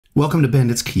Welcome to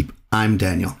Bandit's Keep. I'm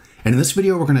Daniel, and in this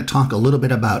video we're going to talk a little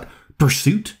bit about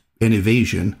pursuit and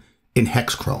evasion in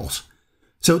hex crawls.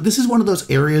 So this is one of those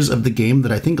areas of the game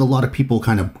that I think a lot of people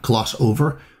kind of gloss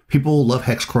over. People love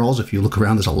hex crawls. If you look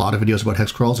around, there's a lot of videos about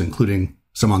hex crawls, including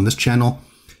some on this channel.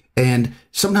 And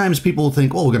sometimes people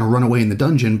think, oh, we're going to run away in the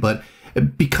dungeon, but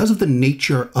because of the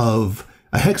nature of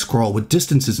a hex crawl with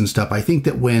distances and stuff, I think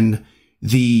that when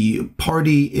the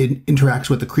party interacts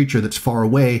with the creature that's far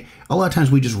away, a lot of times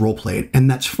we just roleplay it,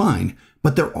 and that's fine.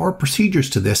 But there are procedures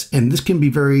to this, and this can be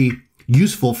very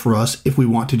useful for us if we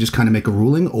want to just kind of make a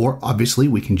ruling, or obviously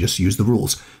we can just use the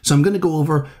rules. So I'm going to go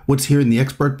over what's here in the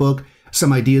expert book,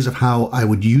 some ideas of how I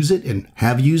would use it and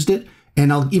have used it,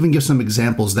 and I'll even give some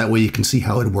examples, that way you can see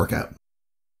how it would work out.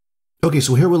 Okay,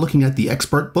 so here we're looking at the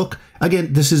expert book.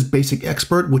 Again, this is basic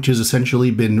expert, which has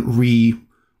essentially been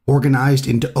reorganized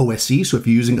into OSC. So if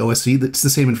you're using OSC, that's the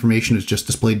same information, it's just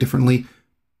displayed differently.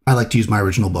 I like to use my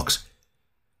original books.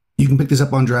 You can pick this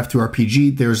up on Draft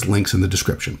 2RPG. There's links in the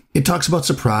description. It talks about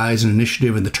surprise and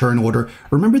initiative and the turn order.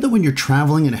 Remember that when you're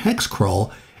traveling in a hex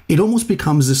crawl, it almost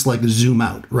becomes this like zoom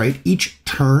out, right? Each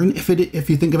turn, if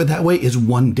you think of it that way, is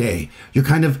one day. You're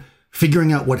kind of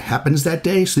figuring out what happens that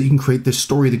day so that you can create this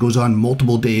story that goes on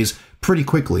multiple days pretty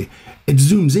quickly. It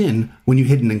zooms in when you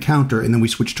hit an encounter, and then we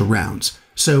switch to rounds.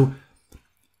 So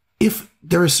if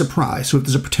there is surprise, so if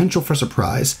there's a potential for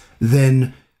surprise,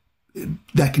 then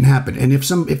that can happen. And if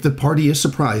the party is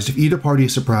surprised, if either party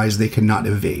is surprised, they cannot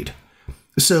evade.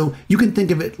 So you can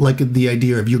think of it like the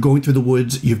idea of you're going through the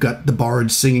woods, you've got the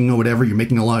bards singing or whatever, you're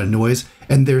making a lot of noise,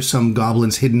 and there's some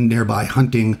goblins hidden nearby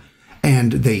hunting,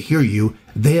 and they hear you.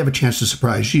 They have a chance to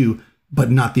surprise you, but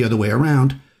not the other way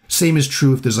around. Same is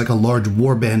true if there's like a large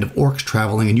war band of orcs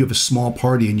traveling and you have a small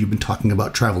party and you've been talking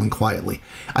about traveling quietly.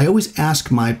 I always ask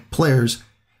my players,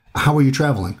 how are you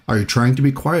traveling? Are you trying to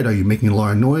be quiet? Are you making a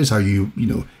lot of noise? Are you,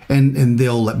 and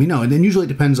they'll let me know. And then usually it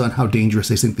depends on how dangerous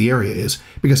they think the area is.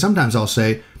 Because sometimes I'll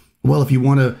say, well, if you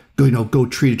want to go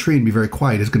tree to tree and be very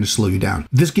quiet, it's going to slow you down.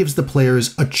 This gives the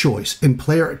players a choice, and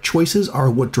player choices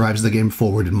are what drives the game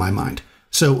forward in my mind.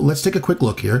 So let's take a quick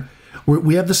look here.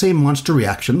 We have the same monster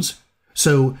reactions.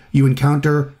 So you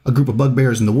encounter a group of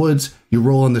bugbears in the woods, you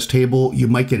roll on this table, you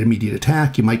might get immediate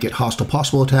attack, you might get hostile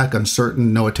possible attack,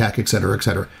 uncertain, no attack, etc.,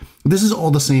 etc. This is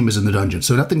all the same as in the dungeon,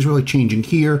 so nothing's really changing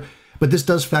here, but this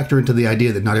does factor into the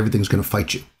idea that not everything's going to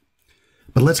fight you.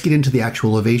 But let's get into the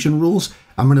actual evasion rules.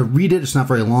 I'm going to read it, it's not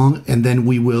very long, and then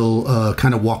we will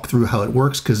kind of walk through how it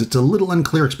works, because it's a little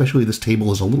unclear, especially this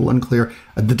table is a little unclear.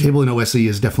 The table in OSE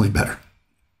is definitely better.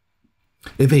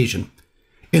 Evasion.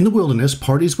 In the wilderness,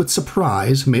 parties with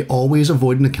surprise may always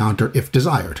avoid an encounter if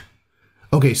desired.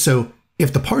 Okay, so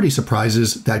if the party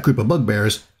surprises that group of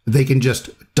bugbears, they can just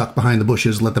duck behind the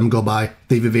bushes, let them go by,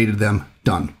 they've evaded them,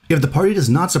 done. If the party does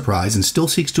not surprise and still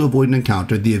seeks to avoid an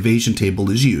encounter, the evasion table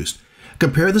is used.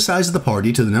 Compare the size of the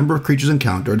party to the number of creatures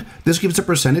encountered. This gives a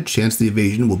percentage chance the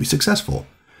evasion will be successful.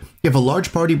 If a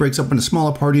large party breaks up into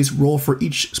smaller parties, roll for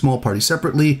each small party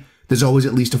separately. There's always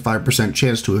at least a 5%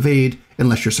 chance to evade,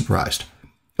 unless you're surprised.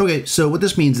 Okay, so what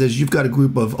this means is you've got a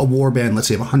group of a war band, let's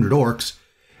say of 100 orcs.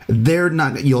 They're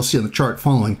not, you'll see on the chart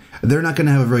following, they're not going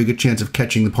to have a very good chance of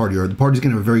catching the party, or the party's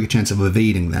going to have a very good chance of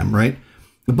evading them, right?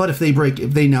 But if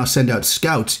they now send out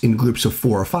scouts in groups of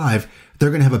 4 or 5,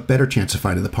 they're going to have a better chance of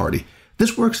finding the party.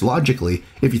 This works logically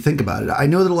if you think about it. I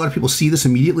know that a lot of people see this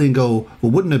immediately and go,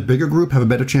 well, wouldn't a bigger group have a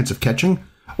better chance of catching?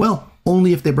 Well,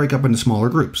 only if they break up into smaller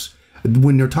groups.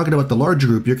 When you're talking about the large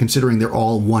group, you're considering they're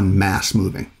all one mass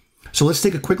moving. So let's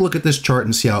take a quick look at this chart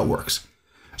and see how it works.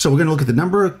 So we're going to look at the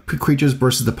number of creatures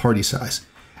versus the party size.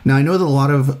 Now, I know that a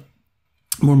lot of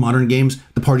more modern games,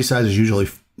 the party size is usually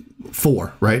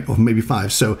 4, right? Or maybe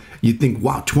 5. So you'd think,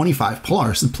 wow, 25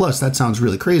 plus, that sounds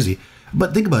really crazy.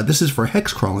 But think about it, this is for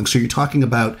hex crawling. So you're talking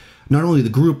about not only the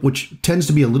group, which tends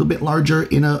to be a little bit larger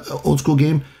in an old school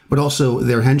game, but also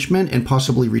their henchmen and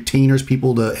possibly retainers,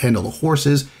 people to handle the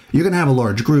horses. You're going to have a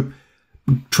large group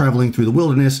traveling through the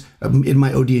wilderness. In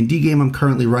my OD&D game I'm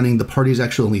currently running, the party is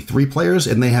actually only 3 players,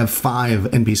 and they have 5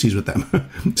 NPCs with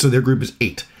them. So their group is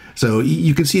 8. So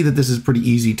you can see that this is pretty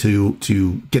easy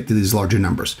to get to these larger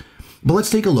numbers. But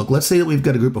let's take a look. Let's say that we've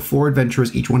got a group of 4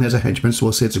 adventurers, each one has a henchman, so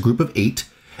we'll say it's a group of 8,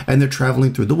 and they're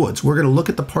traveling through the woods. We're going to look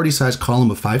at the party size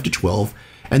column of 5 to 12,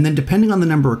 and then depending on the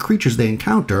number of creatures they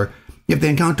encounter, if they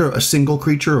encounter a single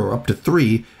creature or up to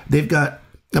 3, they've got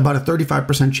about a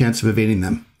 35% chance of evading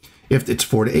them. If it's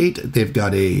 4 to 8, they've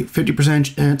got a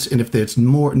 50% chance, and if it's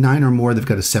 9 or more, they've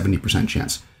got a 70%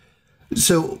 chance.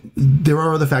 So there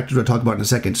are other factors we'll talk about in a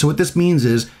second. So what this means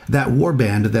is that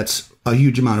warband, that's a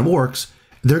huge amount of orcs,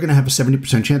 they're going to have a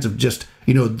 70% chance of just,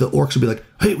 the orcs will be like,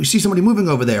 hey, we see somebody moving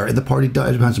over there. And the party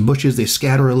dives behind some bushes. They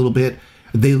scatter a little bit.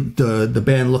 The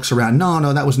band looks around.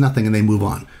 No, that was nothing. And they move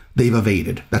on. They've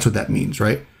evaded. That's what that means,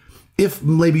 right? If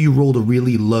maybe you rolled a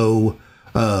really low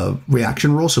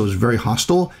reaction roll, so it's very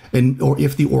hostile, or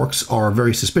if the orcs are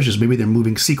very suspicious, maybe they're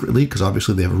moving secretly because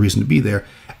obviously they have a reason to be there,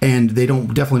 and they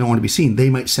definitely don't want to be seen. They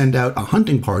might send out a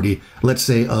hunting party, let's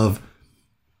say of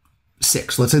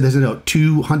 6. Let's say they send out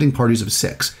 2 hunting parties of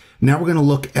 6. Now we're going to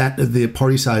look at the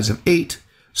party size of 8,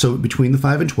 so between the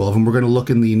 5 and 12, and we're going to look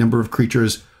in the number of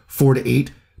creatures 4 to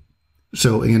 8.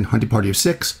 So again, hunting party of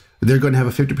 6. They're going to have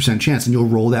a 50% chance, and you'll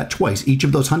roll that twice. Each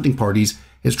of those hunting parties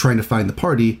is trying to find the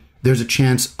party. There's a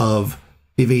chance of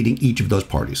evading each of those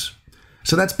parties.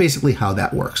 So that's basically how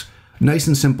that works. Nice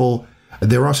and simple.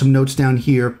 There are some notes down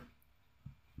here.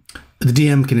 The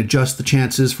DM can adjust the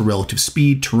chances for relative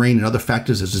speed, terrain, and other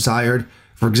factors as desired.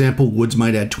 For example, woods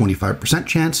might add 25%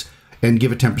 chance and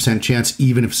give a 10% chance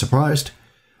even if surprised.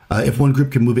 If one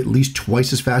group can move at least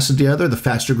twice as fast as the other, the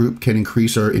faster group can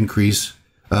increase the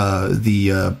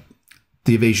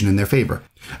evasion in their favor.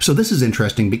 So this is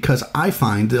interesting because I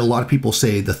find that a lot of people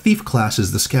say the thief class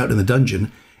is the scout in the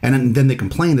dungeon, and then they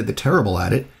complain that they're terrible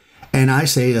at it. And I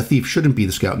say a thief shouldn't be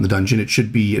the scout in the dungeon. It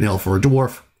should be an elf or a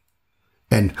dwarf.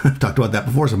 And I've talked about that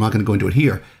before, so I'm not going to go into it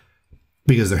here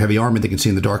because they're heavy armored. They can see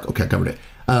in the dark. Okay, I covered it.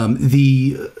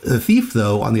 The thief,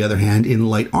 though, on the other hand, in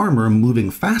light armor, moving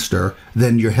faster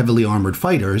than your heavily armored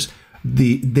fighters,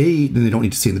 they don't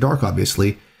need to see in the dark,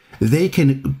 obviously. They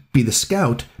can be the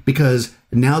scout because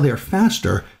now they're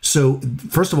faster. So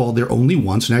first of all, they're only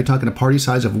 1. So now you're talking a party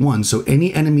size of 1. So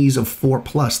any enemies of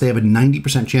 4+, they have a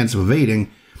 90% chance of evading.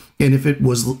 And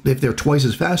if they're twice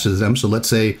as fast as them, so let's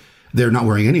say they're not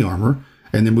wearing any armor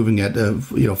and they're moving at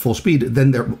full speed,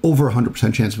 then they're over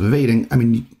 100% chance of evading. I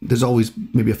mean, there's always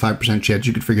maybe a 5% chance.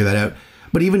 You could figure that out.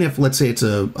 But even if, let's say it's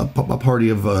a party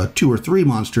of 2 or 3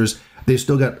 monsters, they've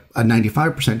still got a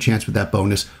 95% chance with that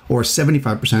bonus, or a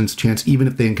 75% chance even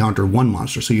if they encounter 1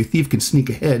 monster. So your thief can sneak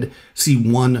ahead, see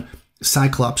 1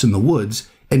 cyclops in the woods,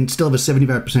 and still have a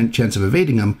 75% chance of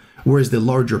evading them, whereas the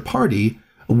larger party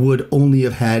would only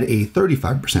have had a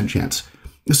 35% chance.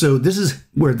 So this is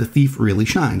where the thief really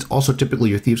shines. Also, typically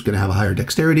your thief's going to have a higher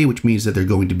dexterity, which means that they're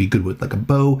going to be good with like a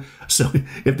bow. So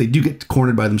if they do get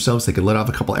cornered by themselves, they can let off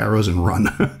a couple arrows and run.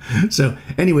 So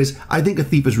anyways, I think a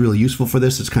thief is really useful for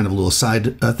this. It's kind of a little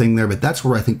side thing there, but that's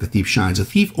where I think the thief shines. A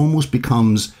thief almost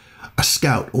becomes a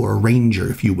scout or a ranger,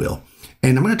 if you will.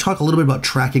 And I'm going to talk a little bit about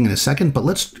tracking in a second, but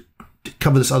let's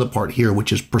cover this other part here,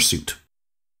 which is pursuit.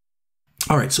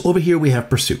 All right, so over here we have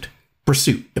pursuit.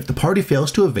 Pursuit. If the party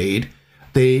fails to evade,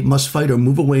 they must fight or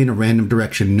move away in a random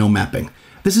direction, no mapping.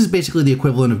 This is basically the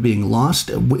equivalent of being lost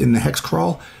in the hex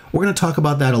crawl. We're going to talk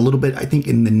about that a little bit, I think,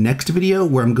 in the next video,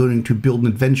 where I'm going to build an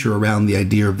adventure around the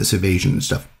idea of this evasion and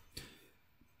stuff.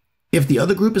 If the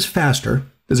other group is faster,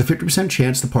 there's a 50%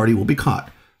 chance the party will be caught.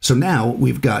 So now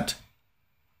we've got,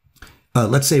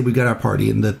 let's say we've got our party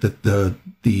and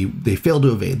they fail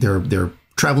to evade. They're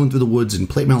traveling through the woods in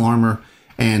plate mail armor,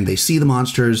 and they see the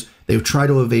monsters. They try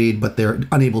to evade, but they're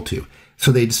unable to.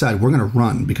 So they decide we're going to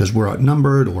run because we're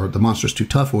outnumbered or the monster's too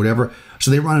tough or whatever. So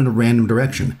they run in a random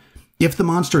direction. If the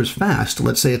monster is fast,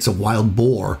 let's say it's a wild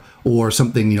boar or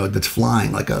something, that's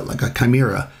flying like a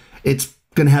chimera, it's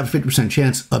going to have a 50%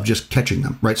 chance of just catching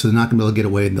them, right? So they're not going to be able to get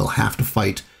away and they'll have to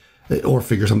fight or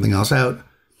figure something else out.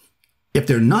 If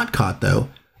they're not caught, though,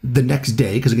 the next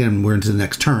day, because again, we're into the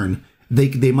next turn,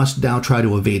 they must now try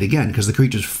to evade again because the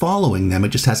creature's following them. It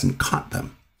just hasn't caught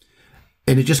them.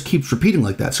 And it just keeps repeating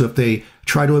like that. So if they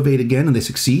try to evade again and they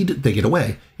succeed, they get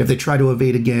away. If they try to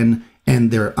evade again and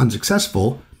they're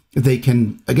unsuccessful, they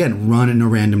can, again, run in a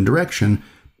random direction.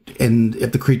 And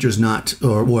if the creature's not,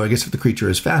 or I guess if the creature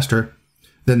is faster,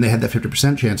 then they had that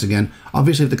 50% chance again.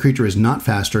 Obviously, if the creature is not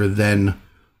faster, then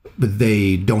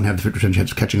they don't have the 50%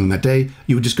 chance of catching them that day.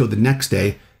 You would just go the next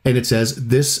day, and it says,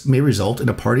 this may result in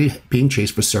a party being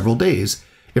chased for several days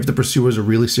if the pursuers are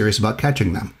really serious about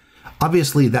catching them.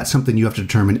 Obviously, that's something you have to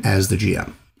determine as the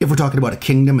GM. If we're talking about a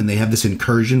kingdom and they have this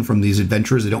incursion from these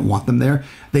adventurers, they don't want them there,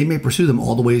 they may pursue them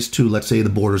all the ways to, let's say, the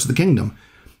borders of the kingdom.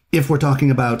 If we're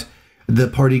talking about the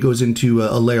party goes into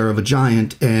a lair of a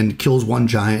giant and kills one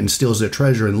giant and steals their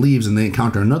treasure and leaves, and they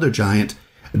encounter another giant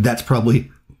that's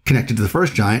probably connected to the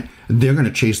first giant, they're going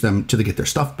to chase them till they get their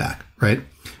stuff back, right?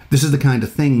 This is the kind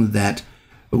of thing that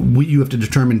you have to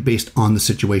determine based on the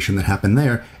situation that happened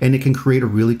there, and it can create a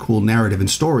really cool narrative and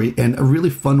story and a really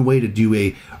fun way to do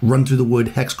a run through the wood,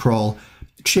 hex crawl,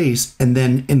 chase, and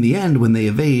then in the end, when they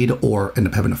evade or end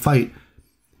up having a fight,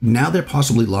 now they're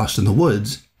possibly lost in the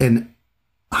woods, and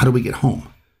how do we get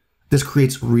home? This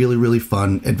creates really, really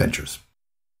fun adventures.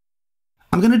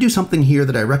 I'm going to do something here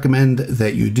that I recommend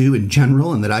that you do in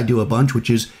general and that I do a bunch, which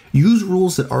is use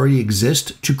rules that already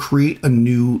exist to create a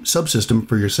new subsystem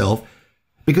for yourself,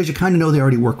 because you kind of know they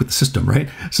already work with the system, right?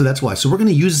 So that's why. So we're going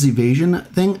to use this evasion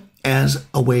thing as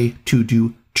a way to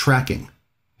do tracking.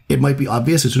 It might be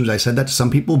obvious as soon as I said that to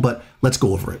some people, but let's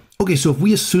go over it. Okay, so if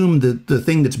we assume that the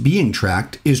thing that's being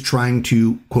tracked is trying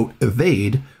to, quote,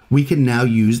 evade, we can now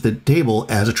use the table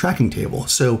as a tracking table.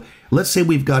 So let's say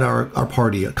we've got our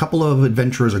party. A couple of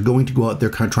adventurers are going to go out there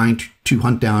kind of trying to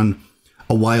hunt down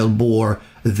a wild boar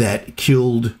that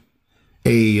killed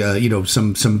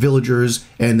some villagers,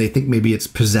 and they think maybe it's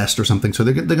possessed or something. So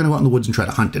they're going to go out in the woods and try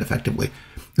to hunt it effectively.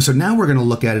 So now we're going to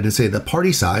look at it and say the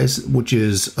party size, which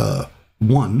is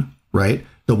 1, right?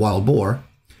 The wild boar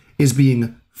is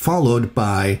being followed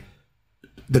by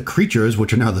the creatures,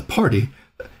 which are now the party,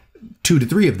 2 to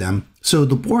 3 of them. So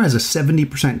the boar has a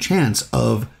 70% chance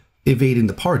of evading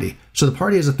the party. So the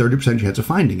party has a 30% chance of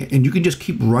finding it. And you can just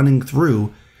keep running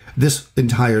through this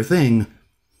entire thing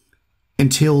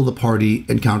until the party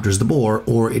encounters the boar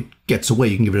or it gets away.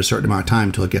 You can give it a certain amount of time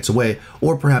until it gets away,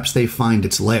 or perhaps they find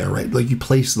its lair, right? Like you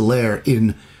place the lair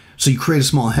in, so you create a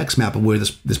small hex map of where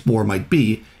this boar might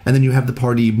be, and then you have the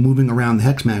party moving around the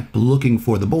hex map looking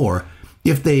for the boar.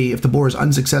 If the boar is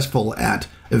unsuccessful at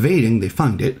evading, they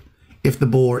find it. If the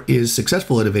boar is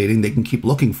successful at evading, they can keep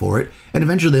looking for it, and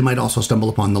eventually they might also stumble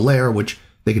upon the lair, which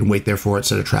they can wait there for it,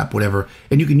 set a trap, whatever,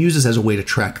 and you can use this as a way to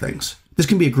track things. This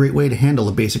can be a great way to handle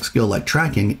a basic skill like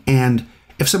tracking, and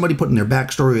if somebody put in their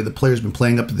backstory or the player's been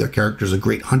playing up to their character as a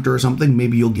great hunter or something,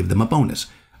 maybe you'll give them a bonus.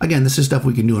 Again, this is stuff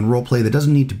we can do in roleplay that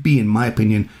doesn't need to be, in my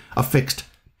opinion, a fixed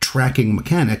tracking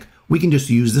mechanic. We can just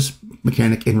use this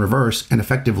mechanic in reverse, and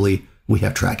effectively, we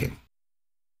have tracking.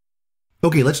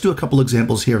 Okay, let's do a couple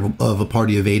examples here of a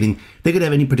party evading. They could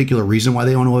have any particular reason why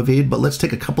they want to evade, but let's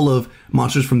take a couple of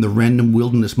monsters from the random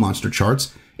wilderness monster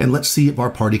charts, and let's see if our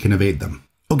party can evade them.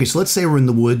 Okay, so let's say we're in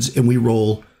the woods and we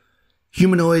roll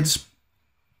humanoids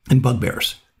and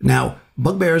bugbears. Now,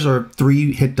 bugbears are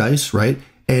 3 hit dice, right?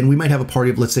 And we might have a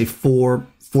party of, let's say, 4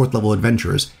 4th level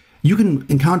adventurers. You can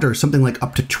encounter something like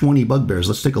up to 20 bugbears.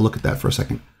 Let's take a look at that for a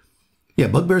second. Yeah,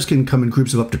 bugbears can come in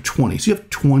groups of up to 20. So you have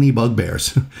 20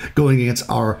 bugbears going against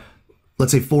our,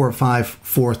 let's say, 4 or 5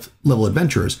 4th level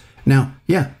adventurers. Now,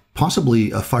 yeah,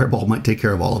 possibly a fireball might take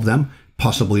care of all of them,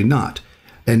 possibly not.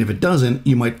 And if it doesn't,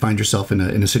 you might find yourself in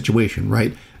a situation,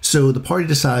 right? So the party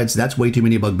decides that's way too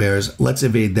many bugbears. Let's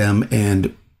evade them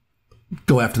and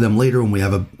go after them later when we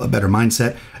have a better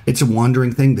mindset. It's a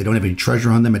wandering thing. They don't have any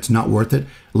treasure on them. It's not worth it.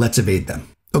 Let's evade them.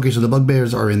 Okay, so the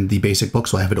bugbears are in the basic book,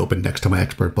 so I have it open next to my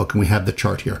expert book, and we have the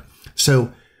chart here.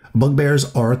 So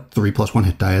bugbears are 3+1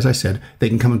 hit die, as I said. They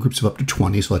can come in groups of up to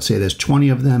 20. So let's say there's 20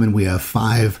 of them, and we have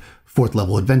 5 4th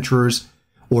level adventurers,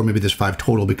 or maybe there's 5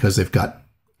 total because they've got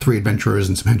 3 adventurers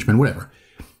and some henchmen, whatever.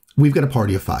 We've got a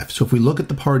party of 5. So if we look at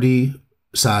the party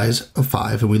size of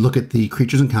 5 and we look at the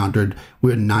creatures encountered,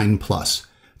 we're at 9+.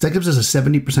 That gives us a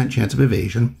 70% chance of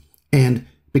evasion. And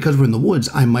because we're in the woods,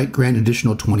 I might grant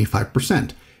additional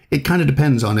 25%. It kind of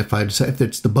depends on if I decide if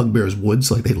it's the bugbear's woods,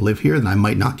 like they live here, then I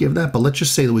might not give that. But let's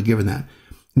just say that we've given that.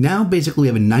 Now, basically, we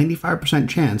have a 95%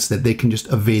 chance that they can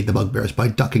just evade the bugbears by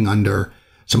ducking under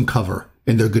some cover,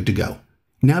 and they're good to go.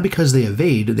 Now, because they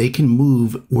evade, they can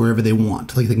move wherever they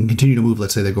want. Like they can continue to move.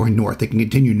 Let's say they're going north. They can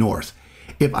continue north.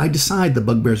 If I decide the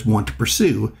bugbears want to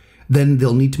pursue, then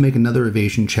they'll need to make another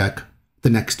evasion check the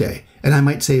next day. And I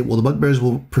might say, well, the bugbears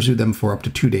will pursue them for up to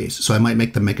 2 days. So I might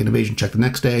make them make an evasion check the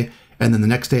next day, and then the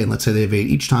next day, and let's say they evade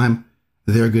each time,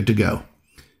 they're good to go.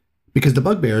 Because the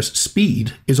bugbear's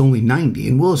speed is only 90,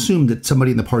 and we'll assume that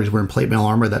somebody in the party is wearing plate mail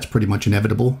armor. That's pretty much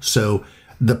inevitable. So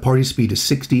the party speed is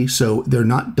 60, so they're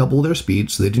not double their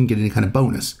speed, so they didn't get any kind of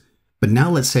bonus. But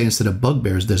now let's say instead of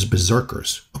bugbears, there's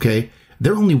berserkers, okay?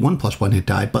 They're only 1+1 hit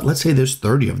die, but let's say there's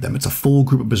 30 of them. It's a full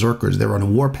group of berserkers. They're on a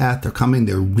warpath, they're coming,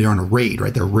 they're on a raid,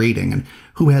 right? They're raiding, and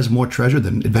who has more treasure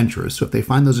than adventurers? So if they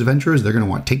find those adventurers, they're going to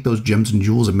want to take those gems and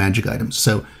jewels and magic items.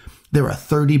 So there are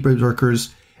 30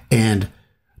 berserkers, and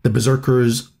the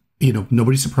berserkers,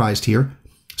 nobody's surprised here.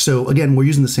 So again, we're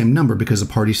using the same number because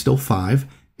the party's still 5,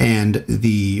 and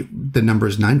the number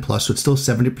is 9+, so it's still a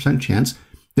 70% chance.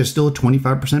 There's still a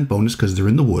 25% bonus because they're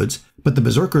in the woods, but the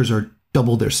berserkers are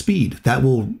double their speed. That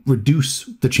will reduce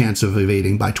the chance of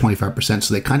evading by 25%,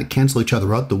 so they kind of cancel each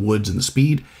other out, the woods and the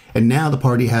speed, and now the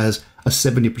party has a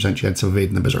 70% chance of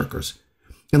evading the berserkers.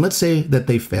 And let's say that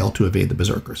they fail to evade the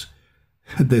berserkers.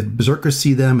 The berserkers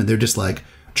see them, and they're just like,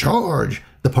 charge!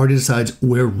 The party decides,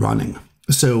 we're running.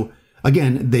 So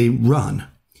again, they run.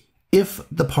 If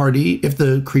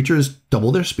the creatures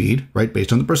double their speed, right,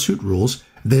 based on the pursuit rules,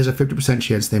 there's a 50%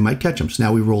 chance they might catch them. So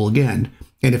now we roll again.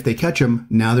 And if they catch them,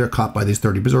 now they're caught by these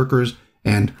 30 berserkers,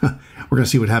 and we're going to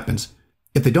see what happens.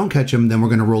 If they don't catch them, then we're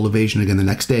going to roll evasion again the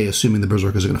next day, assuming the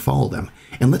berserkers are going to follow them.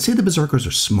 And let's say the berserkers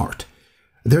are smart.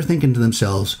 They're thinking to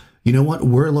themselves, you know what,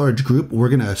 we're a large group, we're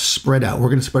going to spread out. We're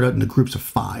going to spread out into groups of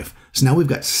 5. So now we've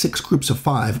got 6 groups of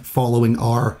 5 following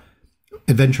our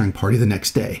adventuring party the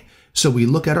next day. So we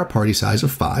look at our party size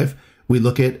of 5. We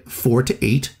look at 4 to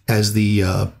 8 as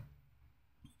the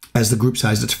group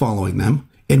size that's following them.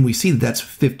 And we see that that's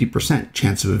 50%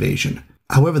 chance of evasion.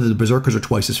 However, the berserkers are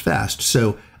twice as fast.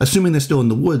 So assuming they're still in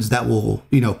the woods, that will,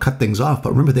 cut things off.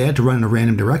 But remember, they had to run in a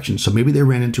random direction. So maybe they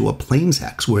ran into a plains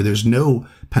hex where there's no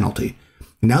penalty.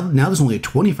 Now there's only a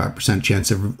 25%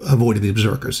 chance of avoiding the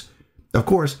berserkers. Of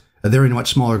course, they're in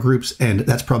much smaller groups, and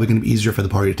that's probably going to be easier for the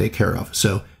party to take care of.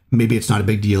 So maybe it's not a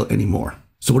big deal anymore.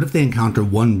 So what if they encounter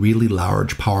one really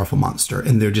large, powerful monster,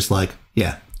 and they're just like,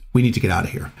 yeah, we need to get out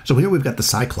of here. So here we've got the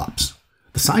Cyclops.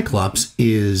 The Cyclops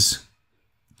is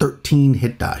 13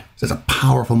 hit die. So it's a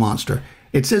powerful monster.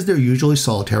 It says they're usually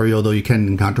solitary, although you can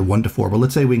encounter 1 to 4. But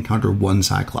let's say we encounter 1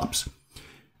 Cyclops.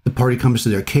 The party comes to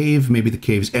their cave. Maybe the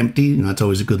cave's empty. That's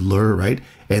always a good lure, right?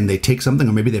 And they take something,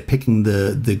 or maybe they're picking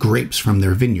the grapes from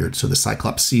their vineyard. So the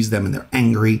Cyclops sees them and they're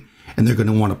angry, and they're going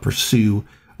to want to pursue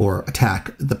or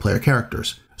attack the player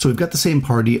characters. So we've got the same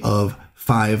party of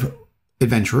 5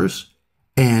 adventurers,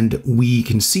 and we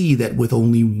can see that with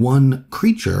only 1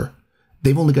 creature,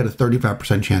 they've only got a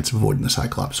 35% chance of avoiding the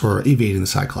Cyclops or evading the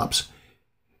Cyclops.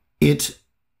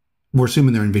 We're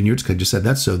assuming they're in vineyards, because I just said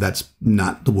that, so that's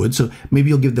not the woods. So maybe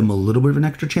you'll give them a little bit of an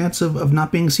extra chance of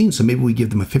not being seen. So maybe we give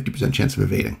them a 50% chance of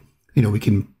evading. We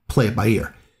can play it by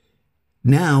ear.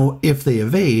 Now, if they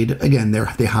evade, again,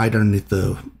 they hide underneath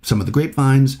some of the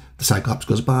grapevines. The Cyclops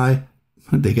goes by,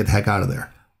 they get the heck out of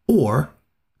there. Or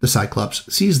the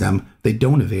Cyclops sees them, they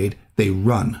don't evade, they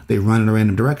run. They run in a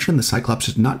random direction. The Cyclops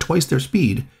is not twice their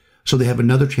speed, so they have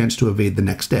another chance to evade the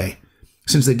next day.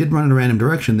 Since they did run in a random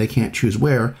direction, they can't choose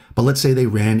where, but let's say they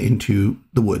ran into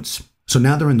the woods. So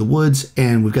now they're in the woods,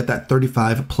 and we've got that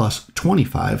 35 plus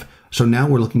 25. So now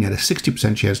we're looking at a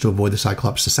 60% chance to avoid the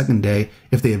Cyclops the second day.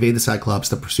 If they evade the Cyclops,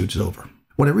 the pursuit is over.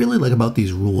 What I really like about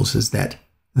these rules is that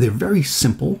they're very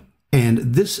simple, and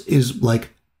this is like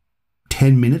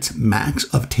 10 minutes max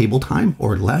of table time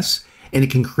or less, and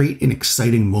it can create an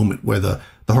exciting moment where the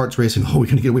heart's racing. Oh, we're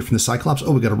going to get away from the Cyclops.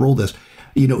 Oh, we got to roll this.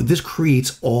 This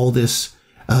creates all this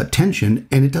tension,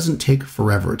 and it doesn't take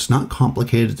forever. It's not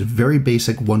complicated. It's very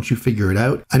basic once you figure it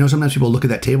out. I know sometimes people look at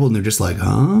that table and they're just like,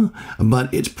 huh?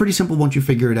 But it's pretty simple once you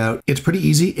figure it out. It's pretty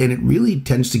easy, and it really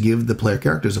tends to give the player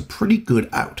characters a pretty good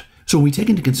out. So when we take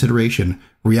into consideration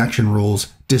reaction rolls,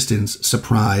 distance,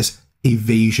 surprise,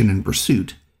 evasion, and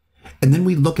pursuit, and then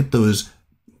we look at those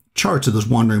charts of those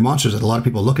wandering monsters that a lot of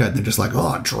people look at and they're just like,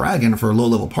 oh, a dragon for a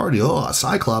low-level party, oh, a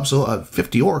Cyclops, oh,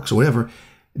 50 orcs or whatever.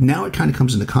 Now it kind of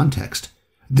comes into context.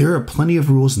 There are plenty of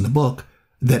rules in the book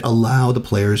that allow the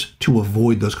players to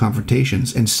avoid those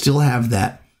confrontations and still have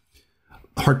that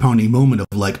heart-pounding moment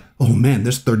of like, oh man,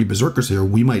 there's 30 berserkers here.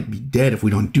 We might be dead if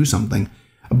we don't do something.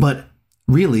 But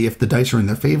really, if the dice are in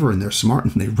their favor and they're smart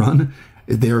and they run,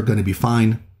 they're going to be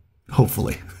fine,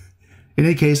 hopefully. In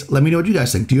any case, let me know what you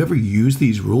guys think. Do you ever use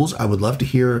these rules? I would love to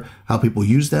hear how people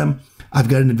use them. I've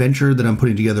got an adventure that I'm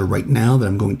putting together right now that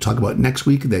I'm going to talk about next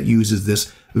week that uses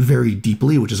this very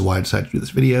deeply, which is why I decided to do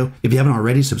this video. If you haven't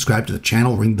already, subscribe to the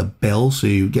channel, ring the bell so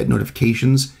you get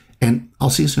notifications, and I'll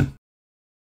see you soon.